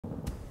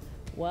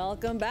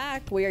Welcome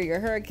back. We are your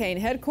hurricane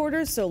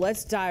headquarters, so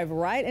let's dive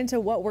right into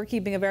what we're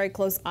keeping a very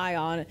close eye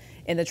on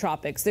in the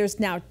tropics. There's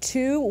now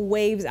two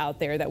waves out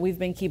there that we've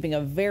been keeping a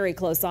very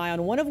close eye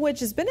on, one of which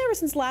has been there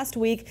since last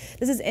week.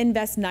 This is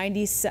Invest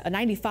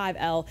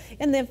 95L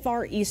in the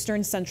far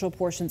eastern central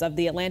portions of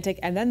the Atlantic,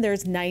 and then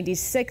there's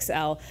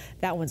 96L.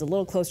 That one's a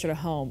little closer to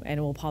home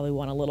and will probably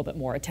want a little bit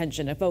more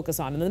attention to focus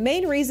on. And the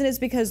main reason is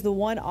because the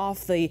one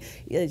off the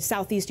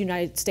southeast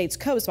United States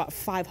coast, about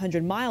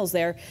 500 miles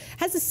there,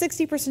 has a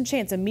 60%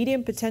 chance, a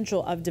medium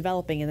potential of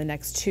developing in the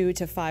next 2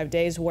 to 5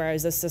 days,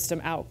 whereas the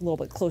system out a little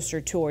bit closer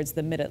towards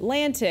the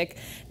mid-Atlantic,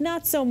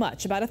 not so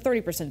much, about a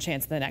 30%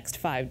 chance in the next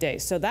 5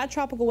 days. So that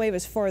tropical wave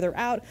is further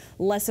out,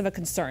 less of a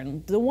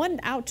concern. The one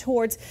out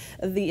towards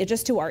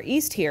just to our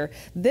east here,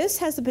 this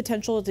has the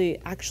potential to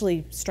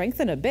actually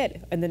strengthen a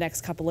bit in the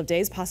next couple of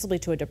days, possibly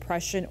to a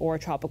depression or a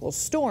tropical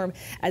storm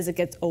as it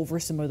gets over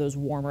some of those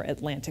warmer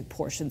Atlantic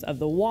portions of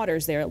the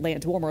waters there,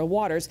 warmer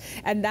waters,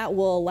 and that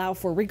will allow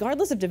for,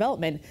 regardless of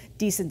development,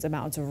 decent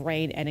amounts of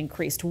rain and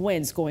increased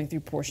winds going through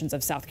portions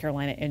of South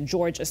Carolina and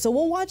Georgia. So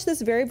we'll watch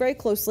this very, very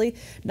closely.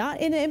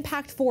 Not an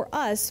impact for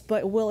us,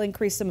 but will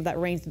increase some of that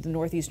rain through the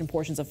northeastern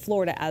portions of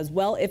Florida as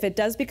well. If it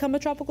does become a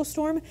tropical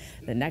storm,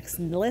 the next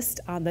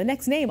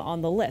name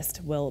on the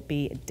list will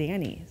be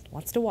Danny.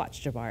 Lots to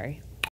watch, Jabari.